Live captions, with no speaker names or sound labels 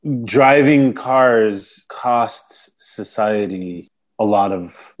Driving cars costs society a lot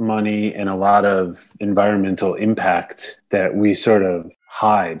of money and a lot of environmental impact that we sort of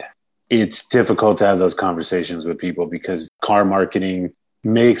hide. It's difficult to have those conversations with people because car marketing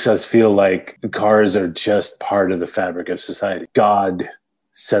makes us feel like cars are just part of the fabric of society. God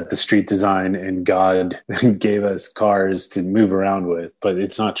set the street design and God gave us cars to move around with, but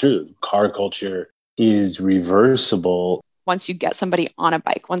it's not true. Car culture is reversible. Once you get somebody on a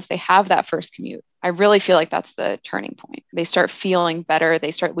bike, once they have that first commute, I really feel like that's the turning point. They start feeling better.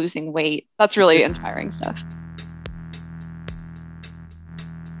 They start losing weight. That's really inspiring stuff.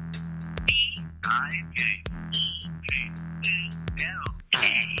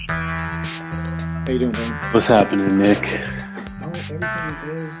 How you doing, Dan? What's happening, Nick? Oh,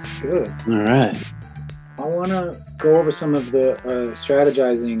 everything is good. All right. I want to go over some of the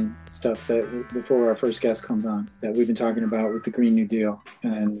strategizing stuff that before our first guest comes on that we've been talking about with the Green New Deal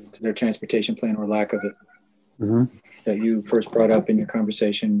and their transportation plan or lack of it. Mm-hmm. That you first brought up in your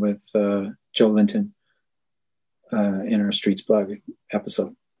conversation with Joe Linton in our Streets blog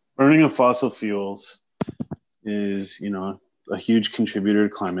episode. Burning of fossil fuels is, a huge contributor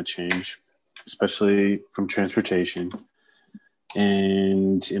to climate change, especially from transportation.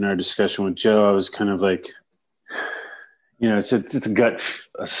 And in our discussion with Joe, I was kind of like, it's a gut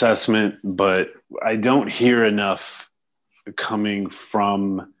assessment, but I don't hear enough coming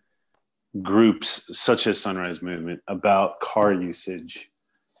from groups such as Sunrise Movement about car usage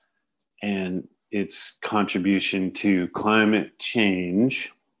and its contribution to climate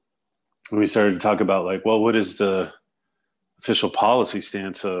change. We started to talk about what is the official policy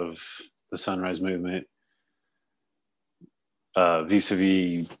stance of the Sunrise Movement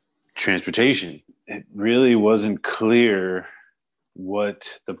vis-a-vis transportation. It really wasn't clear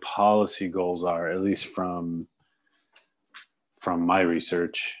what the policy goals are, at least from my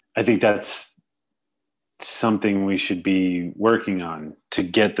research. I think that's something we should be working on to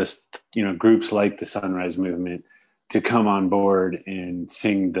get this, groups like the Sunrise Movement to come on board and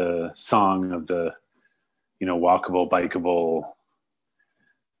sing the song of the, walkable, bikeable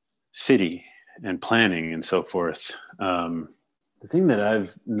city and planning and so forth. The thing that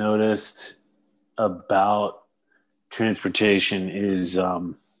I've noticed about transportation is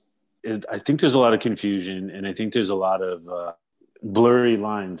I think there's a lot of confusion, and I think there's a lot of blurry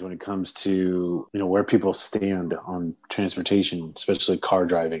lines when it comes to where people stand on transportation, especially car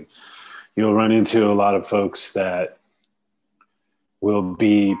driving. You'll run into a lot of folks that will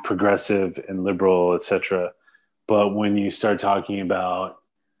be progressive and liberal, etc. But when you start talking about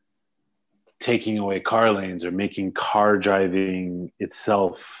taking away car lanes or making car driving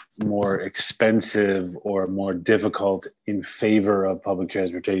itself more expensive or more difficult in favor of public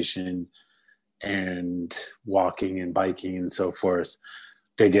transportation and walking and biking and so forth,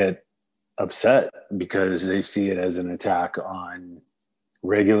 they get upset because they see it as an attack on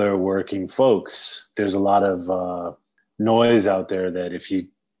regular working folks. There's a lot of noise out there that if you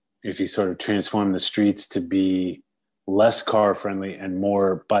sort of transform the streets to be less car friendly and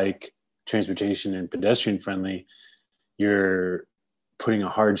more bike transportation and pedestrian friendly, you're putting a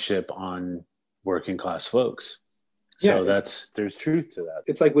hardship on working class folks. So there's truth to that.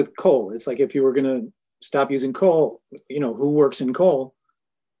 It's like with coal. It's like if you were going to stop using coal, who works in coal?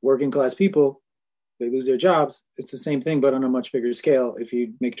 Working class people, they lose their jobs. It's the same thing, but on a much bigger scale. If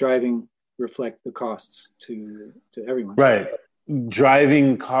you make driving reflect the costs to everyone. Right.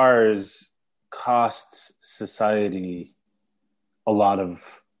 Driving cars costs society a lot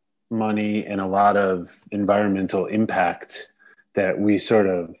of money and a lot of environmental impact that we sort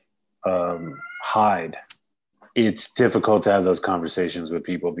of hide. It's difficult to have those conversations with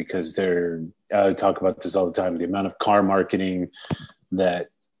people because I talk about this all the time, the amount of car marketing that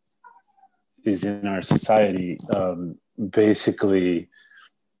is in our society basically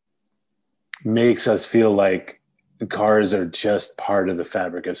makes us feel like cars are just part of the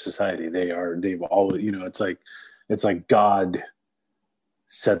fabric of society. They've always, it's like God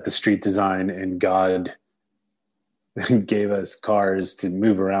set the street design and God gave us cars to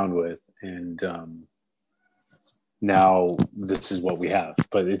move around with. And now this is what we have,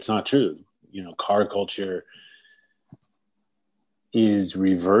 but it's not true. Car culture is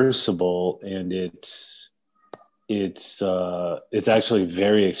reversible, and it's actually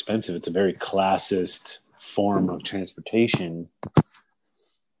very expensive. It's a very classist form of transportation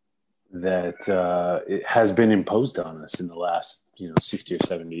that it has been imposed on us in the last 60 or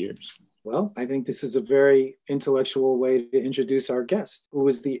 70 years. Well, I think this is a very intellectual way to introduce our guest, who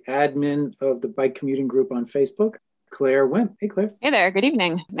is the admin of the bike commuting group on Facebook, Claire Wimp. Hey, Claire. Hey there. Good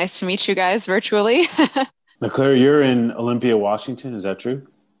evening. Nice to meet you guys virtually. Now, Claire, you're in Olympia, Washington. Is that true?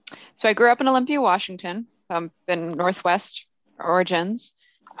 So I grew up in Olympia, Washington. So I've been Northwest origins.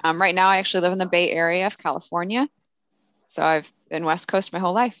 Right now, I actually live in the Bay Area of California. So I've been West Coast my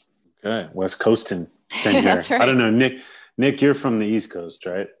whole life. Okay, West Coastin'. Same here. That's right. I don't know, Nick. Nick, you're from the East Coast,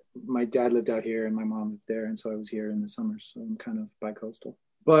 right? My dad lived out here and my mom lived there, and so I was here in the summers. So I'm kind of bi-coastal.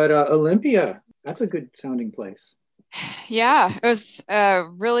 But Olympia, that's a good sounding place. Yeah, it was a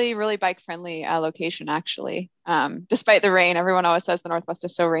really, really bike friendly location, actually. Despite the rain, everyone always says the Northwest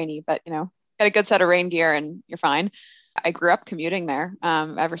is so rainy, but get a good set of rain gear and you're fine. I grew up commuting there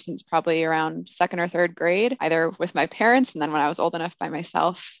ever since probably around second or third grade, either with my parents and then when I was old enough by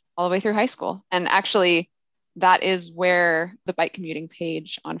myself, all the way through high school. And actually, that is where the bike commuting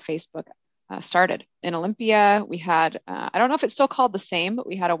page on Facebook started. In Olympia, we had, I don't know if it's still called the same, but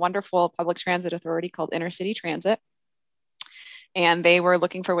we had a wonderful public transit authority called Intercity Transit. And they were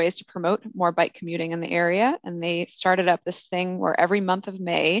looking for ways to promote more bike commuting in the area. And they started up this thing where every month of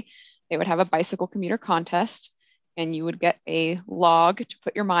May, they would have a bicycle commuter contest. And you would get a log to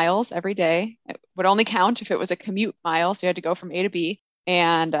put your miles every day. It would only count if it was a commute mile. So you had to go from A to B.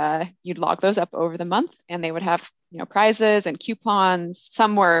 And you'd log those up over the month. And they would have prizes and coupons.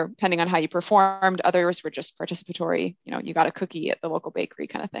 Some were depending on how you performed. Others were just participatory. You got a cookie at the local bakery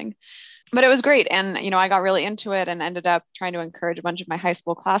kind of thing. But it was great. And, I got really into it and ended up trying to encourage a bunch of my high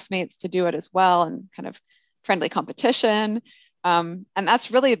school classmates to do it as well, and kind of friendly competition. And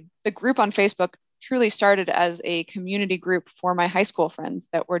that's really the group on Facebook truly started as a community group for my high school friends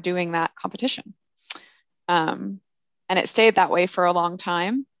that were doing that competition. And it stayed that way for a long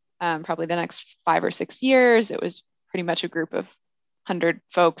time. Probably the next 5 or 6 years, it was pretty much a group of 100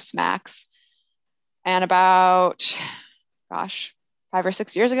 folks max. And about, 5 or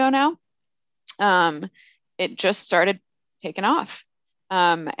 6 years ago now, it just started taking off.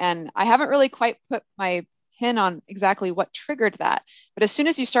 And I haven't really quite put my pin on exactly what triggered that. But as soon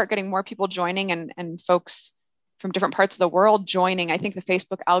as you start getting more people joining and folks from different parts of the world joining, I think the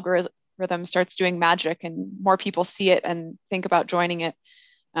Facebook algorithm starts doing magic and more people see it and think about joining it.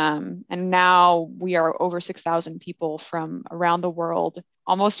 And now we are over 6,000 people from around the world,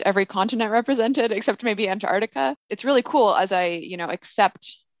 almost every continent represented, except maybe Antarctica. It's really cool as I,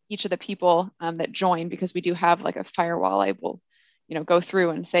 accept each of the people that join, because we do have like a firewall. I will, go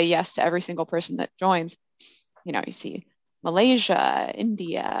through and say yes to every single person that joins. You see Malaysia,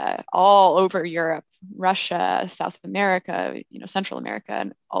 India, all over Europe, Russia, South America, Central America,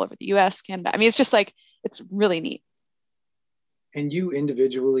 and all over the US, Canada. I mean, it's just like, it's really neat. And you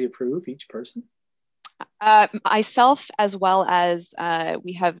individually approve each person? Myself, as well as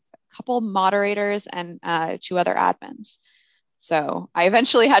we have a couple moderators and 2 other admins. So I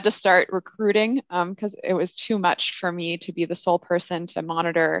eventually had to start recruiting because it was too much for me to be the sole person to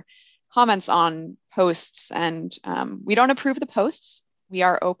monitor comments on posts. And we don't approve the posts. We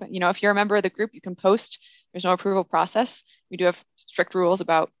are open. If you're a member of the group, you can post. There's no approval process. We do have strict rules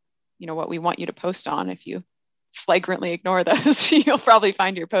about, what we want you to post on. If you flagrantly ignore those, you'll probably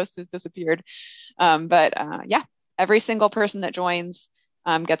find your post has disappeared. But every single person that joins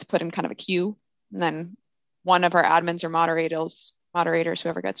gets put in kind of a queue. And then one of our admins or moderators,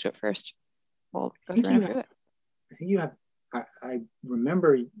 whoever gets to it first, will go through and approve it. I think you have, I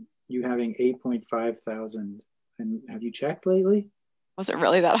remember you having 8.5 thousand. And have you checked lately? Was it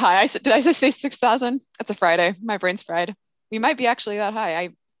really that high? Did I say 6,000? It's a Friday. My brain's fried. We might be actually that high.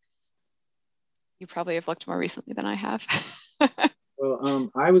 You probably have looked more recently than I have. Well,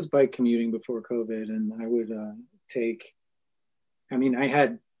 I was bike commuting before COVID, and I would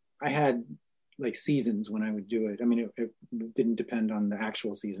I had like seasons when I would do it. I mean, it didn't depend on the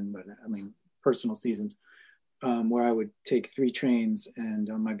actual season, but I mean, personal seasons, where I would take 3 trains and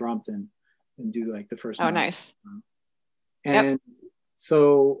on my Brompton and do like the first mile. Nice. And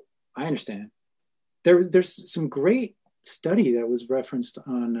so I understand. There's some great study that was referenced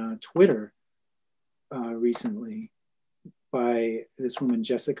on Twitter recently by this woman,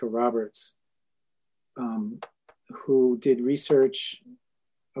 Jessica Roberts, who did research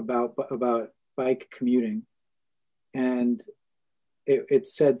about bike commuting. And it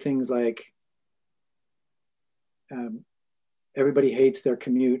said things like, everybody hates their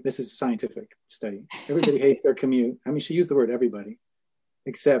commute. This is a scientific study. Everybody hates their commute. I mean, she used the word everybody,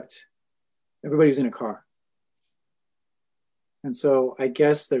 except everybody who's in a car. And so I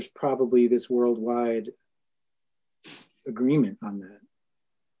guess there's probably this worldwide agreement on that.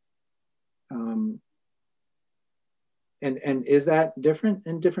 And is that different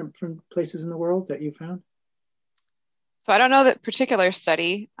in different places in the world that you found? So I don't know that particular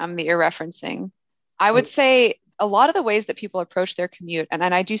study that you're referencing. I would say a lot of the ways that people approach their commute, and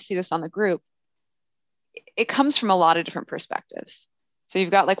I do see this on the group, it comes from a lot of different perspectives. So you've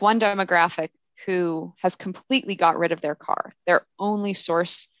got like one demographic who has completely got rid of their car. Their only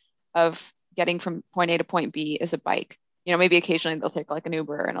source of getting from point A to point B is a bike. Maybe occasionally they'll take like an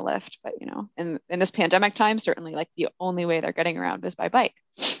Uber and a Lyft, but in this pandemic time, certainly like the only way they're getting around is by bike.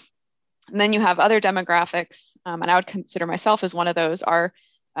 And then you have other demographics, and I would consider myself as one of those.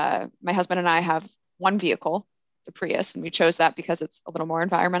 My husband and I have one vehicle, it's a Prius, and we chose that because it's a little more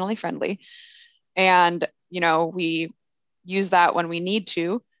environmentally friendly. And we use that when we need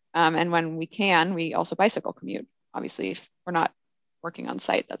to, and when we can, we also bicycle commute. Obviously, if we're not working on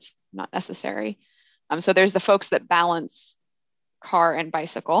site, that's not necessary. So there's the folks that balance car and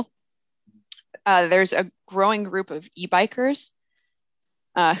bicycle. There's a growing group of e-bikers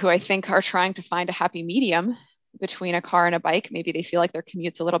who I think are trying to find a happy medium between a car and a bike. Maybe they feel like their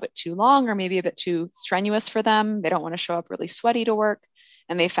commute's a little bit too long or maybe a bit too strenuous for them. They don't want to show up really sweaty to work.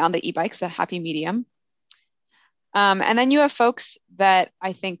 And they found the e-bike's a happy medium. And then you have folks that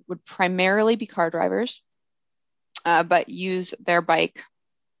I think would primarily be car drivers, but use their bike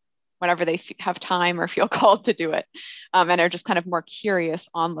whenever they have time or feel called to do it, and are just kind of more curious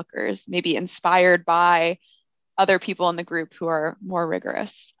onlookers, maybe inspired by other people in the group who are more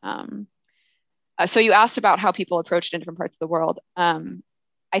rigorous. So you asked about how people approach it in different parts of the world.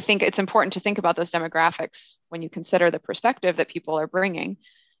 I think it's important to think about those demographics when you consider the perspective that people are bringing,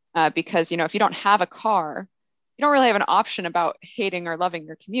 because if you don't have a car, you don't really have an option about hating or loving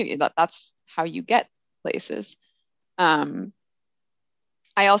your commute. That's how you get places.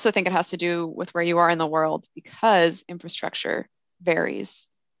 I also think it has to do with where you are in the world, because infrastructure varies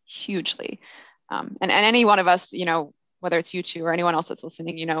hugely. And any one of us, whether it's you two or anyone else that's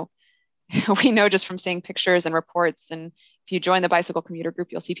listening, we know just from seeing pictures and reports. And if you join the bicycle commuter group,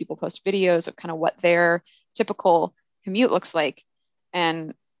 you'll see people post videos of kind of what their typical commute looks like.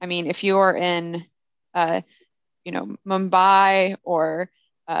 And I mean, if you're in, Mumbai or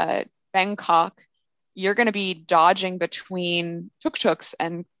Bangkok, you're going to be dodging between tuk-tuks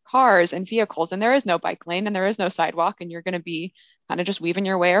and cars and vehicles, and there is no bike lane and there is no sidewalk, and you're going to be kind of just weaving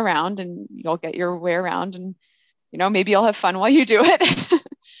your way around, and you'll get your way around, and maybe you'll have fun while you do it.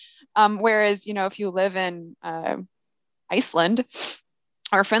 Whereas if you live in Iceland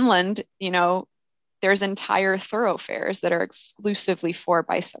or Finland, there's entire thoroughfares that are exclusively for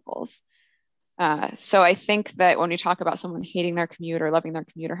bicycles. So I think that when we talk about someone hating their commute or loving their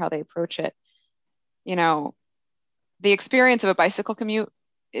commute or how they approach it, the experience of a bicycle commute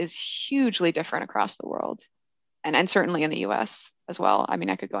is hugely different across the world, and certainly in the US as well. I mean,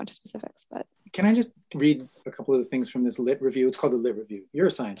 I could go into specifics, but. Can I just read a couple of the things from this lit review? It's called the lit review. You're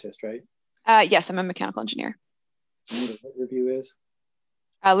a scientist, right? Yes, I'm a mechanical engineer. You know what a lit review is?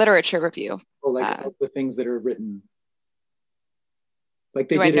 Literature review. Oh, like the things that are written. Like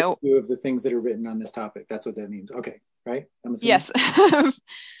they did a review of the things that are written on this topic. That's what that means. Okay, right? I'm assuming. Yes.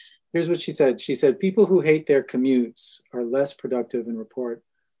 Here's what she said. She said, people who hate their commutes are less productive and report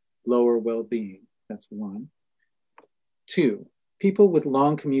lower well-being. That's one. Two, people with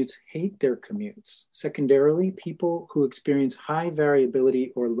long commutes hate their commutes. Secondarily, people who experience high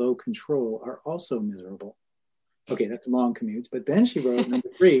variability or low control are also miserable. Okay, that's long commutes. But then she wrote, number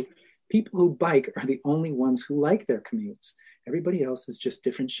three, people who bike are the only ones who like their commutes. Everybody else is just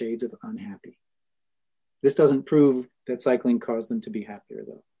different shades of unhappy. This doesn't prove that cycling caused them to be happier,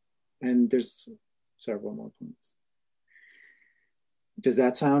 though. And there's several more points. Does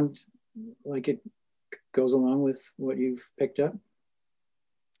that sound like it goes along with what you've picked up?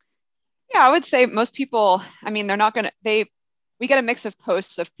 Yeah, I would say most people, I mean, they're not going to, we get a mix of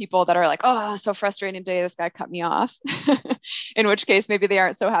posts of people that are like, oh, so frustrating today, this guy cut me off. In which case, maybe they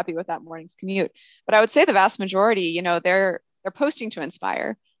aren't so happy with that morning's commute. But I would say the vast majority, they're posting to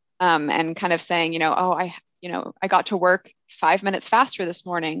inspire, and kind of saying, I got to work 5 minutes faster this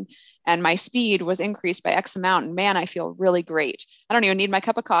morning and my speed was increased by X amount. And man, I feel really great. I don't even need my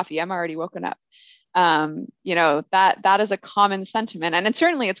cup of coffee. I'm already woken up. That is a common sentiment. And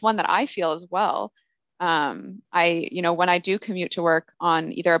it's one that I feel as well. When I do commute to work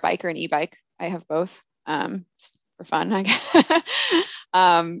on either a bike or an e-bike, I have both, just for fun, I guess.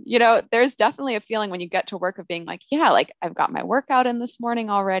 There's definitely a feeling when you get to work of being like, yeah, like I've got my workout in this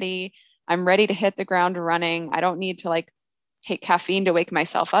morning already. I'm ready to hit the ground running. I don't need to take caffeine to wake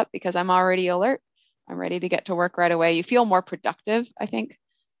myself up because I'm already alert. I'm ready to get to work right away. You feel more productive, I think.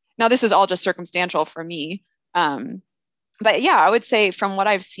 Now, this is all just circumstantial for me. But yeah, I would say from what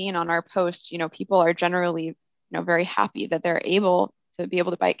I've seen on our post, people are generally, very happy that they're able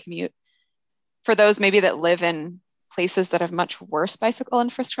to bike commute. For those maybe that live in places that have much worse bicycle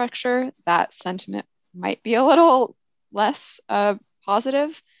infrastructure, that sentiment might be a little less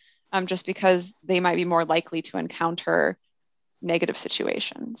positive, just because they might be more likely to encounter negative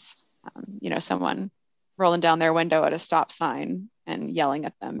situations. Someone rolling down their window at a stop sign and yelling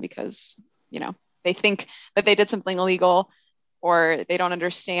at them because, they think that they did something illegal, or they don't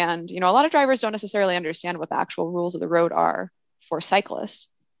understand. A lot of drivers don't necessarily understand what the actual rules of the road are for cyclists.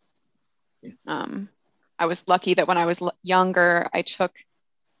 Yeah. I was lucky that when I was younger, I took,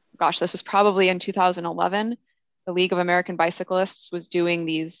 this was probably in 2011, the League of American Bicyclists was doing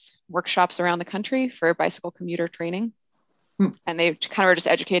these workshops around the country for bicycle commuter training. And they kind of were just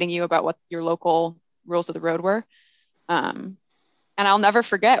educating you about what your local rules of the road were. And I'll never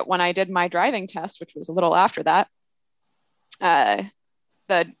forget when I did my driving test, which was a little after that,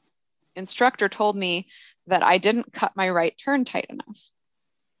 the instructor told me that I didn't cut my right turn tight enough.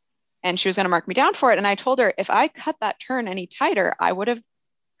 And she was going to mark me down for it. And I told her, if I cut that turn any tighter, I would have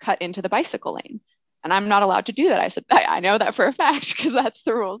cut into the bicycle lane. And I'm not allowed to do that. I said, I know that for a fact because that's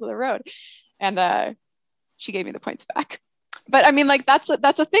the rules of the road. And she gave me the points back. But I mean, like, that's a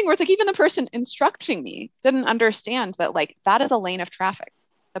thing where it's like, even the person instructing me didn't understand that, like, that is a lane of traffic.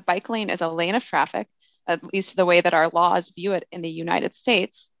 The bike lane is a lane of traffic, at least the way that our laws view it in the United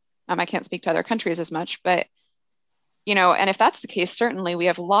States. I can't speak to other countries as much, but, and if that's the case, certainly we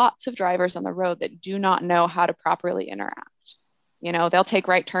have lots of drivers on the road that do not know how to properly interact. They'll take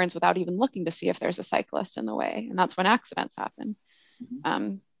right turns without even looking to see if there's a cyclist in the way. And that's when accidents happen.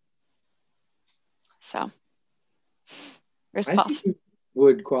 So there's I think you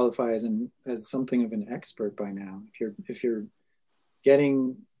would qualify as something of an expert by now. If you're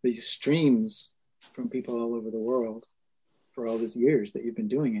getting these streams from people all over the world for all these years that you've been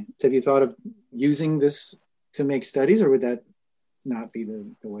doing it. So have you thought of using this to make studies, or would that not be the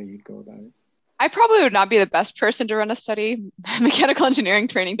way you'd go about it? I probably would not be the best person to run a study. Mechanical engineering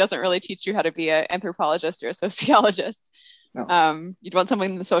training doesn't really teach you how to be an anthropologist or a sociologist. No. You'd want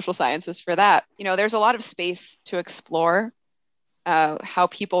something in the social sciences for that. There's a lot of space to explore how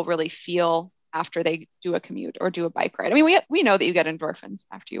people really feel after they do a commute or do a bike ride. I mean, we know that you get endorphins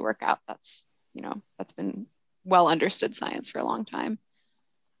after you work out. That's been well understood science for a long time.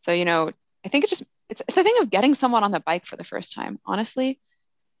 So, I think it's a thing of getting someone on the bike for the first time. Honestly,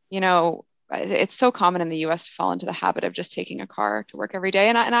 it's so common in the US to fall into the habit of just taking a car to work every day.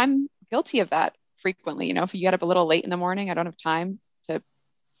 And I'm guilty of that frequently. If you get up a little late in the morning, I don't have time to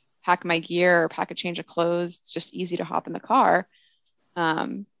pack my gear or pack a change of clothes. It's just easy to hop in the car.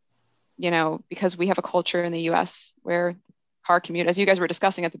 Because we have a culture in the US where car commute, as you guys were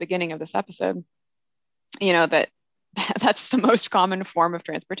discussing at the beginning of this episode, that's the most common form of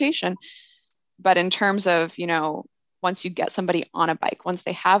transportation. But in terms of, once you get somebody on a bike, once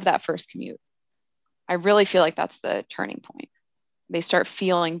they have that first commute, I really feel like that's the turning point. They start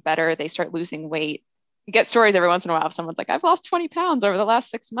feeling better. They start losing weight. You get stories every once in a while. If someone's like, I've lost 20 pounds over the last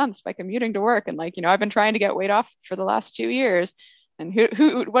 6 months by commuting to work. And I've been trying to get weight off for the last 2 years. And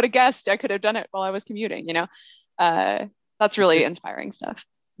who would have guessed I could have done it while I was commuting, that's really inspiring stuff.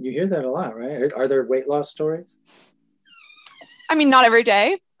 You hear that a lot, right? Are there weight loss stories? I mean, not every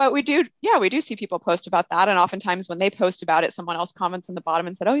day, but we do see people post about that. And oftentimes when they post about it, someone else comments on the bottom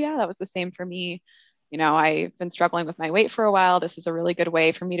and said, oh yeah, that was the same for me. I've been struggling with my weight for a while. This is a really good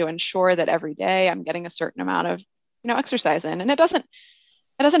way for me to ensure that every day I'm getting a certain amount of, exercise in. And it doesn't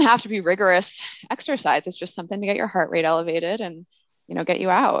have to be rigorous exercise. It's just something to get your heart rate elevated and, get you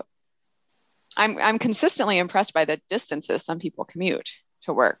out. I'm consistently impressed by the distances some people commute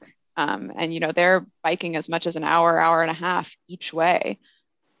to work. And, they're biking as much as an hour and a half each way.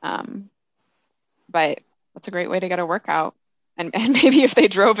 But that's a great way to get a workout. And maybe if they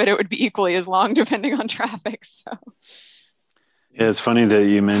drove it, it would be equally as long depending on traffic. So, yeah, it's funny that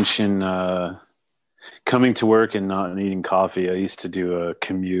you mentioned coming to work and not needing coffee. I used to do a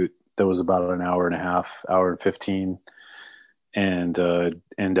commute that was about an hour and a half, hour and 15, and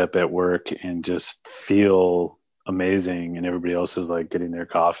end up at work and just feel amazing, and everybody else is like getting their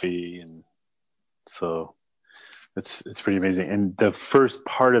coffee, and so it's pretty amazing. And the first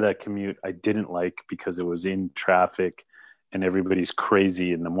part of that commute I didn't like because it was in traffic and everybody's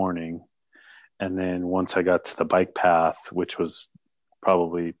crazy in the morning. And then once I got to the bike path, which was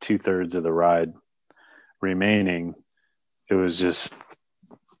probably 2/3 of the ride remaining, it was just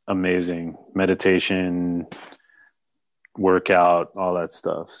amazing. Meditation, workout, all that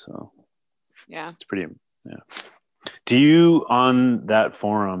stuff. So yeah, it's pretty, yeah. Do you, on that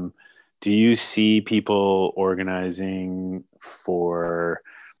forum, do you see people organizing for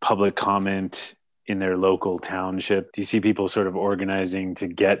public comment in their local township? Do you see people sort of organizing to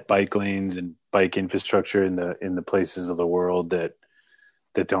get bike lanes and bike infrastructure in the places of the world that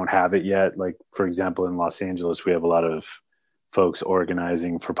don't have it yet? Like, for example, in Los Angeles, we have a lot of folks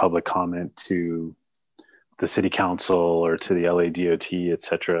organizing for public comment to the city council or to the LADOT, et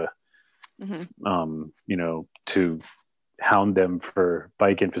cetera, to hound them for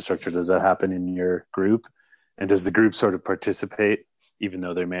bike infrastructure. Does that happen in your group? And does the group sort of participate, even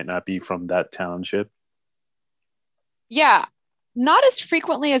though they may not be from that township? Yeah, not as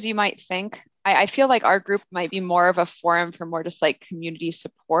frequently as you might think. I feel like our group might be more of a forum for more just like community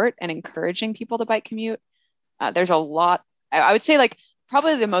support and encouraging people to bike commute. There's a lot, I would say like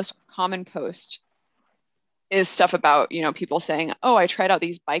probably the most common post is stuff about, people saying, oh, I tried out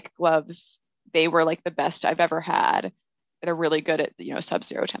these bike gloves. They were like the best I've ever had. They're really good at,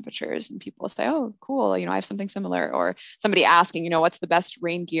 sub-zero temperatures. And people say, oh, cool. I have something similar. Or somebody asking, what's the best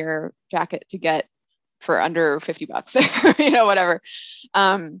rain gear jacket to get for under $50 or, whatever.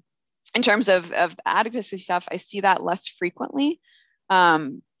 In terms of advocacy stuff, I see that less frequently.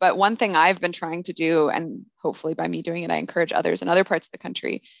 But one thing I've been trying to do, and hopefully by me doing it, I encourage others in other parts of the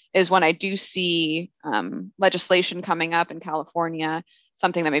country, is when I do see legislation coming up in California,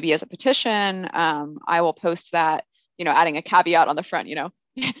 something that maybe is a petition, I will post that, adding a caveat on the front,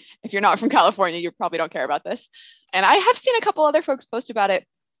 if you're not from California, you probably don't care about this. And I have seen a couple other folks post about it.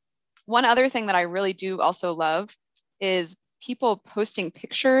 One other thing that I really do also love is people posting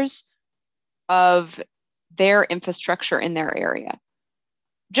pictures of their infrastructure in their area.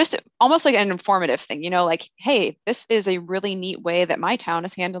 Just almost like an informative thing, like, hey, this is a really neat way that my town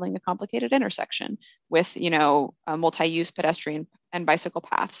is handling a complicated intersection with, a multi-use pedestrian and bicycle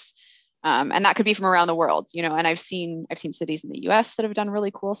paths. And that could be from around the world, and I've seen cities in the US that have done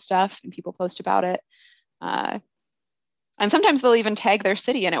really cool stuff and people post about it. And sometimes they'll even tag their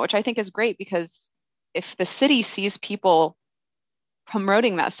city in it, which I think is great, because if the city sees people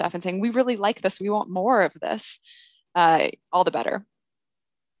promoting that stuff and saying, we really like this, we want more of this, all the better.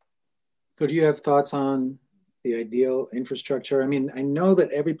 So do you have thoughts on the ideal infrastructure? I mean, I know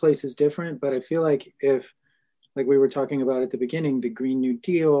that every place is different, but I feel like if, like we were talking about at the beginning, the Green New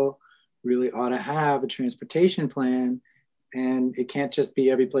Deal really ought to have a transportation plan, and it can't just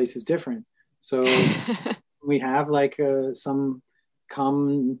be every place is different. So we have like some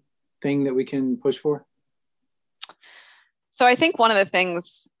common thing that we can push for? So I think one of the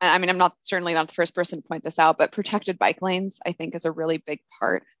things, I mean, I'm certainly not the first person to point this out, but protected bike lanes, I think, is a really big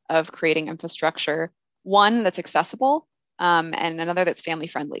part of creating infrastructure. One that's accessible, and another that's family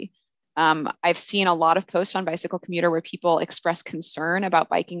friendly. I've seen a lot of posts on Bicycle Commuter where people express concern about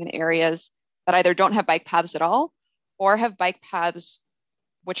biking in areas that either don't have bike paths at all or have bike paths,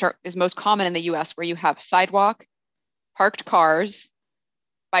 which is most common in the US, where you have sidewalk, parked cars,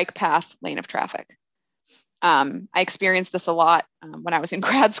 bike path, lane of traffic. I experienced this a lot when I was in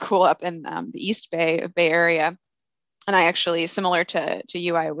grad school up in the East Bay Area. And I actually, similar to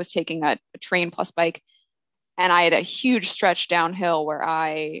you, I was taking a train plus bike, and I had a huge stretch downhill where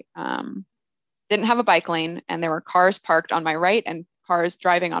I didn't have a bike lane, and there were cars parked on my right and cars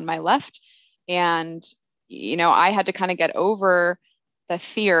driving on my left. And, I had to kind of get over the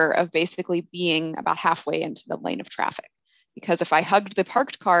fear of basically being about halfway into the lane of traffic, because if I hugged the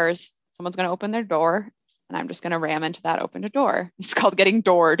parked cars, someone's going to open their door, and I'm just going to ram into that open door. It's called getting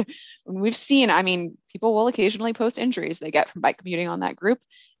doored. And we've seen, I mean, people will occasionally post injuries they get from bike commuting on that group.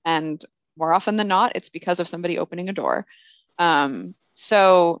 And more often than not, it's because of somebody opening a door.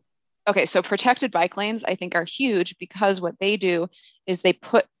 So protected bike lanes, I think, are huge, because what they do is they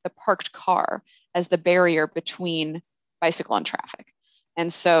put the parked car as the barrier between bicycle and traffic.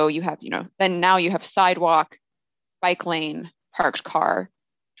 And so you have, then now you have sidewalk, bike lane, parked car,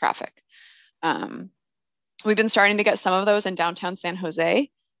 traffic. We've been starting to get some of those in downtown San Jose.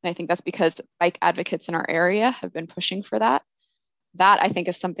 And I think that's because bike advocates in our area have been pushing for that. That, I think,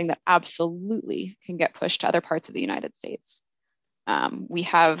 is something that absolutely can get pushed to other parts of the United States. We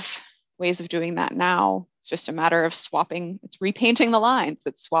have ways of doing that now. It's just a matter of it's repainting the lines.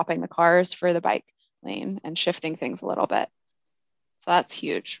 It's swapping the cars for the bike lane and shifting things a little bit. So that's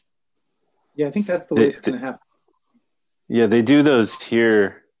huge. Yeah, I think that's the way it's going to happen. Yeah, they do those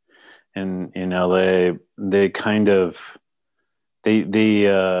here in LA. They kind of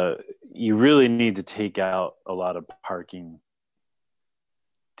you really need to take out a lot of parking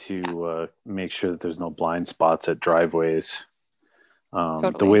to make sure that there's no blind spots at driveways.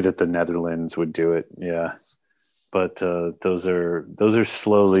 Totally. The way that the Netherlands would do it, yeah. But those are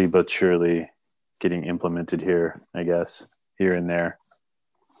slowly but surely getting implemented here, I guess, here and there.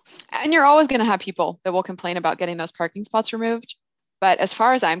 And you're always going to have people that will complain about getting those parking spots removed. But as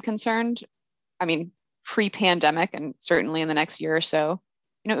far as I'm concerned, I mean, pre-pandemic and certainly in the next year or so,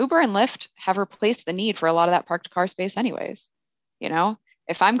 Uber and Lyft have replaced the need for a lot of that parked car space anyways.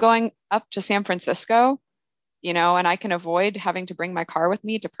 If I'm going up to San Francisco, and I can avoid having to bring my car with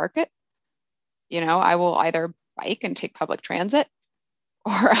me to park it, I will either bike and take public transit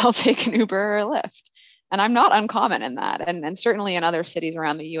or I'll take an Uber or a Lyft. And I'm not uncommon in that. And certainly in other cities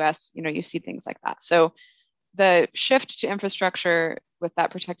around the US, you see things like that. So the shift to infrastructure with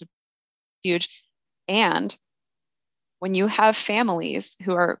that protected huge. And when you have families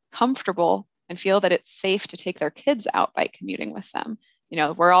who are comfortable and feel that it's safe to take their kids out bike commuting with them,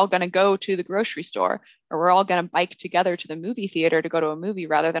 we're all going to go to the grocery store, or we're all going to bike together to the movie theater to go to a movie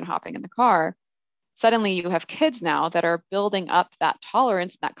rather than hopping in the car. Suddenly you have kids now that are building up that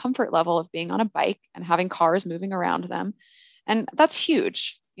tolerance and that comfort level of being on a bike and having cars moving around them. And that's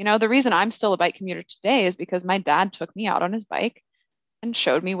huge. The reason I'm still a bike commuter today is because my dad took me out on his bike and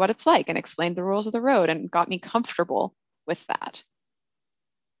showed me what it's like and explained the rules of the road and got me comfortable with that.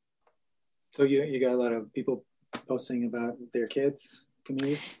 So you got a lot of people posting about their kids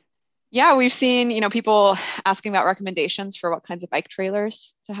community? Yeah, we've seen, people asking about recommendations for what kinds of bike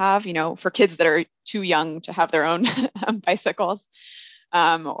trailers to have, for kids that are too young to have their own bicycles.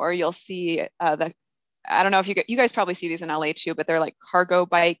 Or you'll see I don't know if you guys probably see these in LA too, but they're like cargo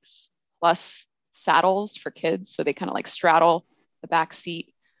bikes plus saddles for kids. So they kind of like straddle the back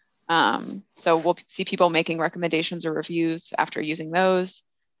seat. So we'll see people making recommendations or reviews after using those.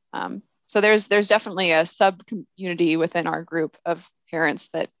 So there's definitely a sub community within our group of parents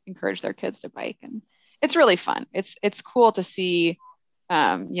that encourage their kids to bike, and it's really fun. It's cool to see.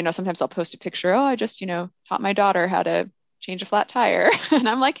 Sometimes I'll post a picture. Oh, I just taught my daughter how to change a flat tire, and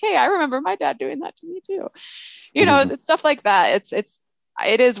I'm like, hey, I remember my dad doing that to me too. It's stuff like that.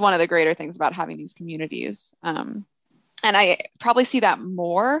 It is one of the greater things about having these communities, and I probably see that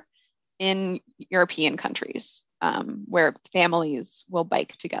more in European countries where families will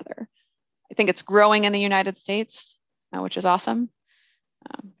bike together. I think it's growing in the United States, which is awesome.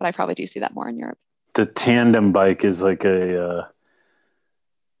 But I probably do see that more in Europe. The tandem bike is like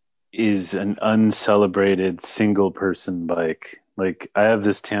is an uncelebrated single person bike. Like I have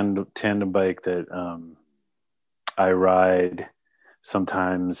this tandem bike that I ride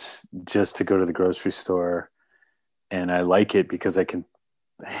sometimes just to go to the grocery store, and I like it because I can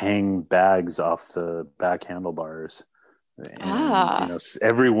hang bags off the back handlebars. And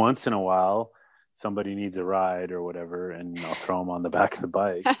every once in a while somebody needs a ride or whatever, and I'll throw them on the back of the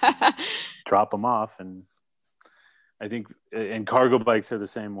bike, drop them off. And I think, and cargo bikes are the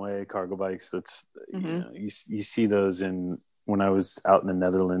same way. Cargo bikes, that's, you see those when I was out in the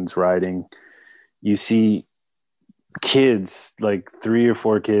Netherlands riding, you see kids, like 3 or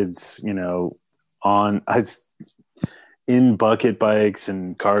 4 kids, in bucket bikes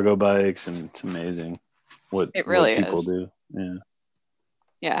and cargo bikes, and it's amazing what people do.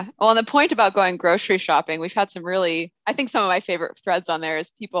 Yeah. Well, and the point about going grocery shopping, we've had I think some of my favorite threads on there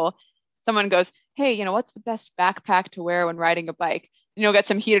is someone goes, hey, what's the best backpack to wear when riding a bike? And you'll get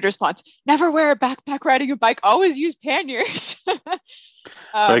some heated response. Never wear a backpack riding a bike. Always use panniers.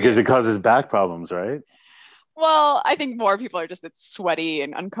 Because it causes back problems, right? Well, I think more people are just, it's sweaty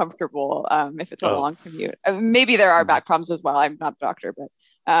and uncomfortable if it's a long commute. Maybe there are back problems as well. I'm not a doctor, but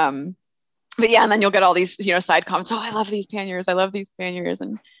yeah, and then you'll get all these, side comments. Oh, I love these panniers. I love these panniers.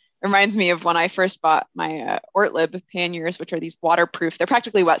 And it reminds me of when I first bought my Ortlib panniers, which are these waterproof. They're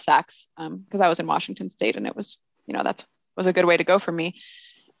practically wet sacks because I was in Washington State, and it was, that was a good way to go for me.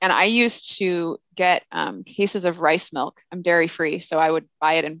 And I used to get cases of rice milk. I'm dairy free, so I would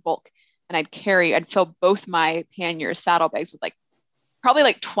buy it in bulk, and I'd fill both my panniers saddlebags with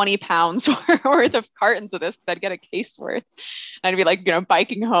probably 20 pounds worth of cartons of this, because I'd get a case worth. And I'd be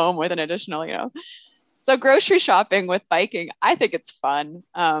biking home with an additional, So grocery shopping with biking, I think it's fun.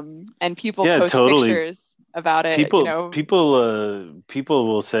 And people post pictures about it. People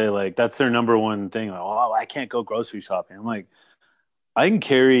will say that's their number one thing. Oh, I can't go grocery shopping. I'm like, I've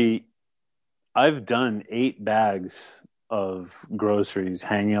done 8 bags of groceries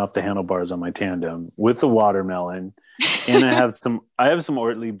hanging off the handlebars on my tandem with a watermelon. And I have some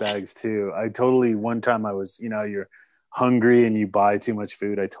Ortlieb bags too. One time I was, you're hungry and you buy too much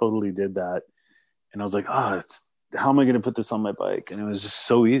food. I totally did that. And I was like, how am I going to put this on my bike? And it was just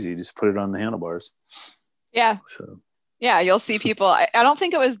so easy. Just put it on the handlebars. Yeah. So. Yeah, you'll see people. I don't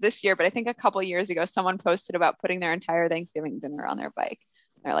think it was this year, but I think a couple of years ago, someone posted about putting their entire Thanksgiving dinner on their bike.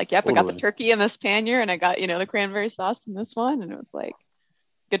 They're like, yep, totally. I got the turkey in this pannier, and I got, the cranberry sauce in this one. And it was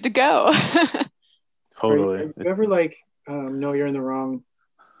good to go. Totally. Are you ever know you're in the wrong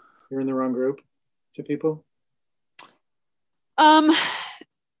group to people?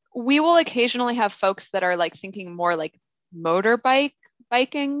 We will occasionally have folks that are thinking more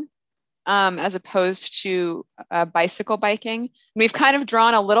biking, as opposed to bicycle biking. And we've kind of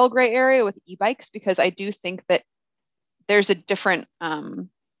drawn a little gray area with e-bikes, because I do think that there's a different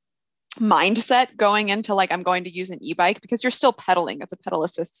mindset going into like, I'm going to use an e-bike, because you're still pedaling. It's a pedal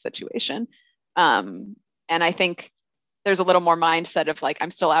assist situation. And I think there's a little more mindset of like,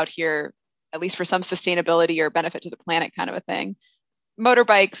 I'm still out here, at least for some sustainability or benefit to the planet kind of a thing.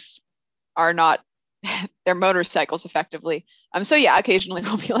 Motorbikes are not, they're motorcycles effectively. So yeah, occasionally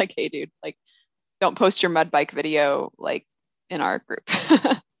we'll be like, hey dude, like don't post your mud bike video like in our group.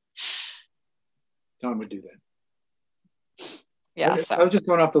 Don would do that. Yeah. I was just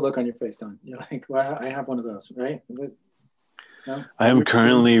going off the look on your face, Don. You're like, well, I have one of those, right? No? I am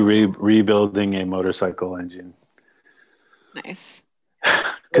currently rebuilding a motorcycle engine. Nice.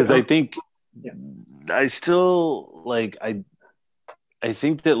 Because I think I still like, I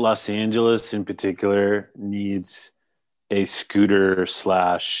think that Los Angeles in particular needs a scooter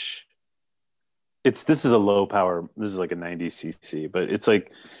slash, this is a low power, this is like a 90cc, but it's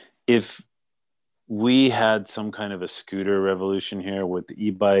like if we had some kind of a scooter revolution here with the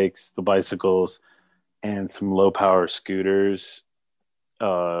e-bikes, the bicycles, and some low power scooters,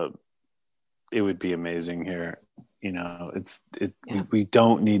 it would be amazing here. You know, we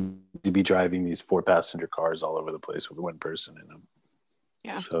don't need to be driving these 4-passenger cars all over the place with one person in them.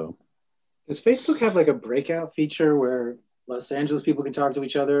 Yeah. So does Facebook have like a breakout feature where Los Angeles people can talk to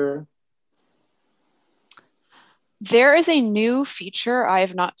each other? There is a new feature. I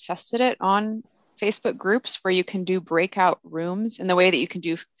have not tested it on Facebook groups where you can do breakout rooms in the way that you can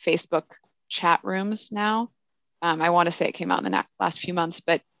do Facebook chat rooms now. I want to say it came out in the last few months,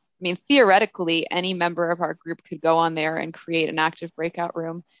 but I mean, theoretically, any member of our group could go on there and create an active breakout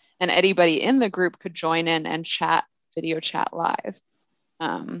room, and anybody in the group could join in and chat, video chat live.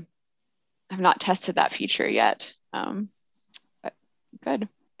 I've not tested that feature yet, but good.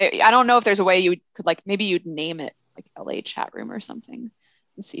 I don't know if there's a way you could like, maybe you'd name it like LA chat room or something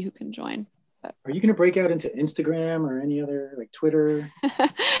and see who can join. But. Are you going to break out into Instagram or any other like Twitter?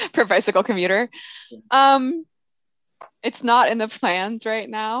 For bicycle commuter? Yeah. It's not in the plans right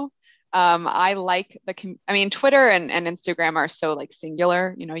now. I like Twitter and Instagram are so like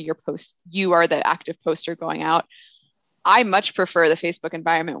singular, you know, you are the active poster going out. I much prefer the Facebook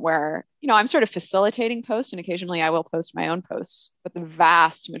environment where, you know, I'm sort of facilitating posts and occasionally I will post my own posts, but the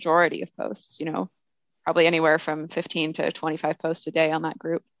vast majority of posts, you know, probably anywhere from 15 to 25 posts a day on that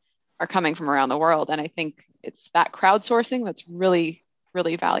group are coming from around the world. And I think it's that crowdsourcing that's really,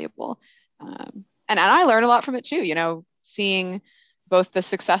 really valuable. And I learn a lot from it too, you know, seeing both the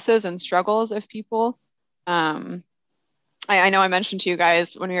successes and struggles of people. I know I mentioned to you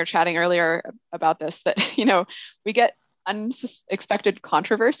guys when we were chatting earlier about this, that, you know, we get unexpected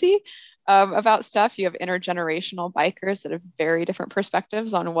controversy about stuff. You have intergenerational bikers that have very different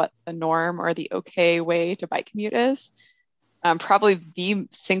perspectives on what the norm or the okay way to bike commute is. Probably the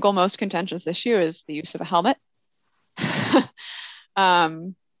single most contentious issue is the use of a helmet.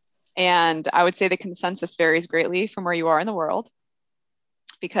 And I would say the consensus varies greatly from where you are in the world,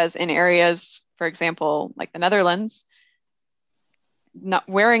 because in areas, for example, like the Netherlands, not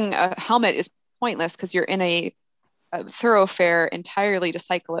wearing a helmet is pointless because you're in a thoroughfare entirely to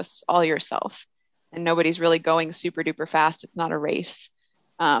cyclists all yourself, and nobody's really going super duper fast. It's not a race,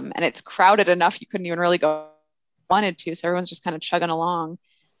 and it's crowded enough you couldn't even really go wanted to. So everyone's just kind of chugging along,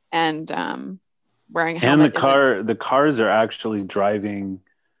 and wearing a helmet. And the cars are actually driving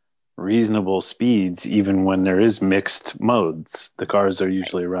reasonable speeds even when there is mixed modes. The cars are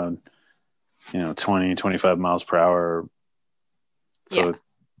usually around 20, 25 miles per hour. So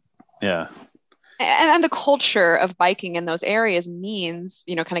yeah. And the culture of biking in those areas means,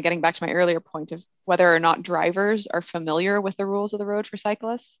 kind of getting back to my earlier point of whether or not drivers are familiar with the rules of the road for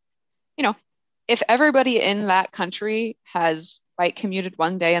cyclists. If everybody in that country has bike commuted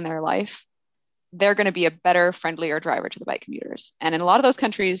one day in their life, they're going to be a better, friendlier driver to the bike commuters. And in a lot of those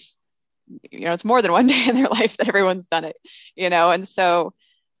countries, it's more than one day in their life that everyone's done it, and so,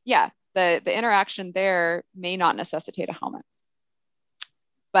 the interaction there may not necessitate a helmet.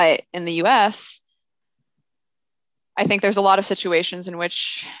 But in the US, I think there's a lot of situations in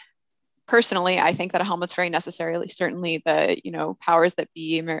which, personally, I think that a helmet's very necessary. Certainly the, powers that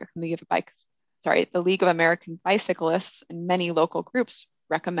be, the League of American Bicyclists and many local groups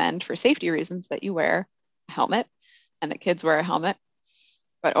recommend for safety reasons that you wear a helmet and that kids wear a helmet.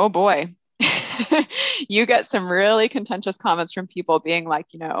 But oh boy, you get some really contentious comments from people being like,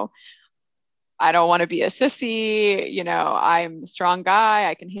 I don't want to be a sissy, I'm a strong guy,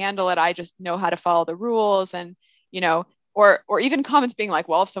 I can handle it, I just know how to follow the rules. And, or even comments being like,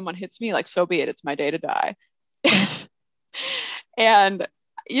 well, if someone hits me, like, so be it, it's my day to die. And,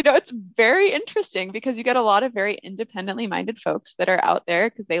 it's very interesting because you get a lot of very independently minded folks that are out there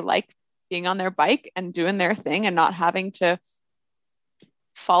because they like being on their bike and doing their thing and not having to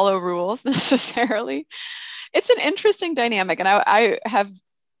follow rules necessarily. It's an interesting dynamic, and I have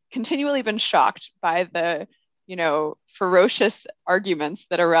continually been shocked by the, ferocious arguments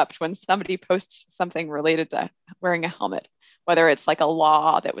that erupt when somebody posts something related to wearing a helmet, whether it's like a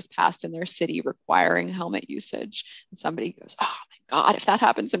law that was passed in their city requiring helmet usage. And somebody goes, oh my God, if that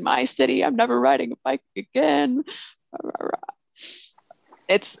happens in my city, I'm never riding a bike again.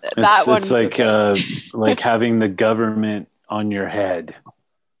 It's like having the government on your head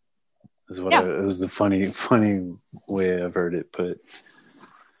is what it was the funny way I've heard it put.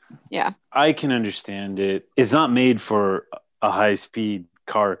 Yeah. I can understand it. It's not made for a high-speed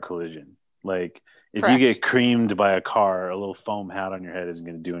car collision. Like, if Correct. you get creamed by a car, a little foam hat on your head isn't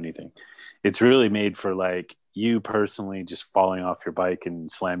going to do anything. It's really made for, like, you personally just falling off your bike and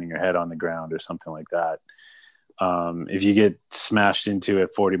slamming your head on the ground or something like that. If you get smashed into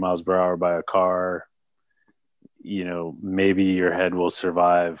at 40 miles per hour by a car, maybe your head will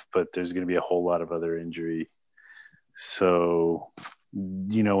survive, but there's going to be a whole lot of other injury. So,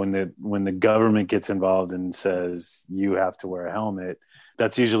 when the government gets involved and says you have to wear a helmet,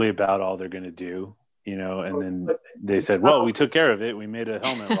 that's usually about all they're going to do, and then they said, well, we took care of it. We made a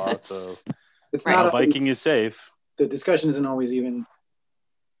helmet law. So it's not biking is safe. The discussion isn't always even,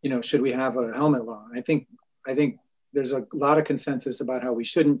 should we have a helmet law? I think there's a lot of consensus about how we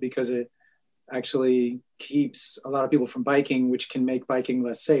shouldn't, because it actually keeps a lot of people from biking, which can make biking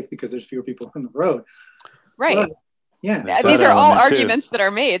less safe because there's fewer people on the road. Right. But, yeah. These are all arguments that are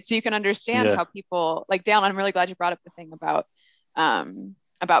made, so you can understand how people, like, Dale, I'm really glad you brought up the thing about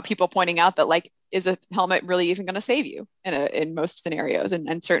people pointing out that, like, is a helmet really even going to save you in most scenarios?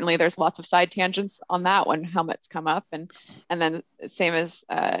 And certainly there's lots of side tangents on that when helmets come up. And then same as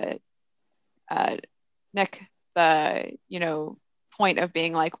Nick, the, point of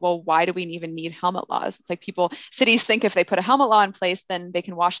being like, well, why do we even need helmet laws? It's like cities think if they put a helmet law in place, then they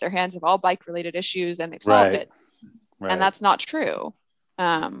can wash their hands of all bike related issues and they've solved it. Right. And that's not true.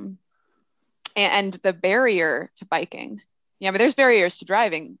 And the barrier to biking, there's barriers to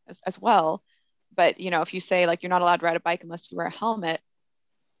driving as well. But, if you say, like, you're not allowed to ride a bike unless you wear a helmet,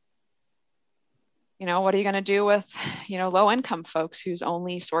 what are you going to do with, low income folks whose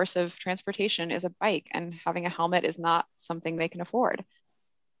only source of transportation is a bike, and having a helmet is not something they can afford?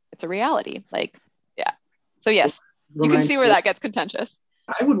 It's a reality. Like, yeah. So yes, you can see where that gets contentious.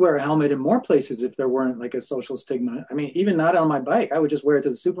 I would wear a helmet in more places if there weren't, like, a social stigma. I mean, even not on my bike, I would just wear it to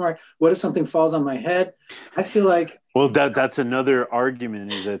the supermarket. What if something falls on my head? I feel like... Well, that's another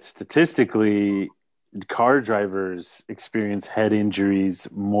argument, is that statistically, car drivers experience head injuries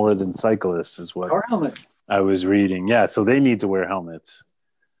more than cyclists, is what car helmets. I was reading. Yeah, so they need to wear helmets.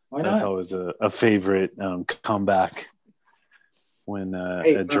 Why not? That's always a favorite comeback when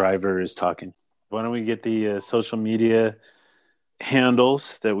a driver is talking. Why don't we get the social media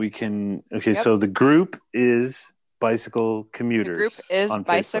handles that we can... Okay, so the group is Bicycle Commuters. The group is on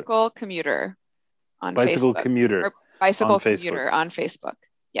Bicycle Facebook. Commuter on Bicycle Facebook. Commuter. Or Bicycle on Commuter Facebook. on Facebook.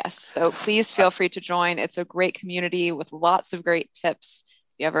 Yes. So please feel free to join. It's a great community with lots of great tips.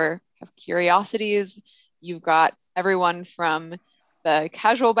 If you ever have curiosities, you've got everyone from the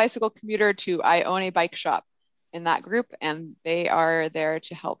casual bicycle commuter to I own a bike shop in that group, and they are there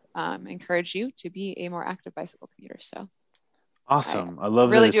to help encourage you to be a more active bicycle commuter. So awesome. I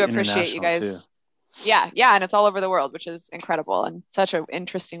love really that do it's appreciate you guys. too. Yeah, and it's all over the world, which is incredible and such an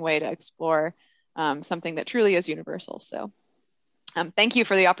interesting way to explore something that truly is universal. So thank you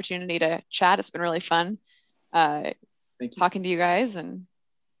for the opportunity to chat. It's been really fun talking to you guys and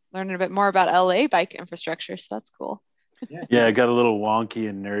learning a bit more about LA bike infrastructure. So that's cool. Yeah, it got a little wonky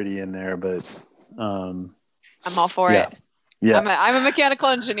and nerdy in there, but I'm all for it. Yeah, I'm a mechanical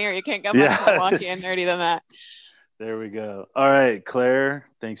engineer. You can't get much more wonky and nerdy than that. There we go. All right, Claire,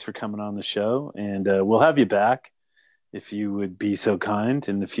 thanks for coming on the show, and we'll have you back if you would be so kind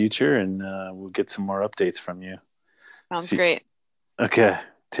in the future, and we'll get some more updates from you. Sounds great. Okay,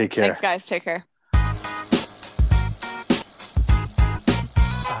 take care. Thanks, guys. Take care. I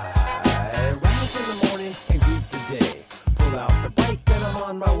rise in the morning and greet the day. Pull out the bike, then I'm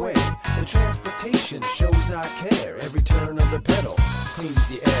on my way. The transportation shows I care. Every turn of the pedal cleans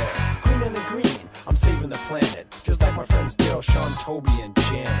the air. Green in the green, I'm saving the planet. Just like my friends Dale, Sean, Toby, and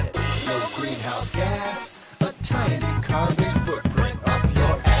Janet. No greenhouse gas, a tiny carbon footprint up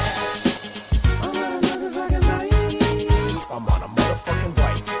your ass. I'm on a motherfucking bike. I'm on a motherfucking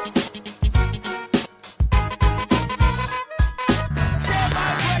bike.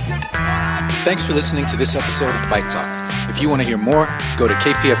 Thanks for listening to this episode of Bike Talk. If you want to hear more, go to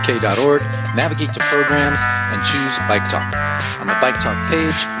kpfk.org, navigate to programs, and choose Bike Talk. On the Bike Talk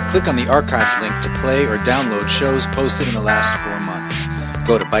page, click on the archives link to play or download shows posted in the last 4 months.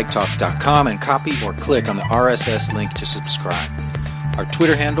 go to biketalk.com and copy or click on the RSS link to subscribe. Our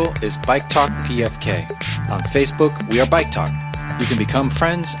Twitter handle is BikeTalkPFK. On Facebook, we are Bike Talk. You can become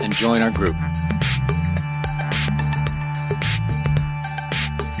friends and join our group.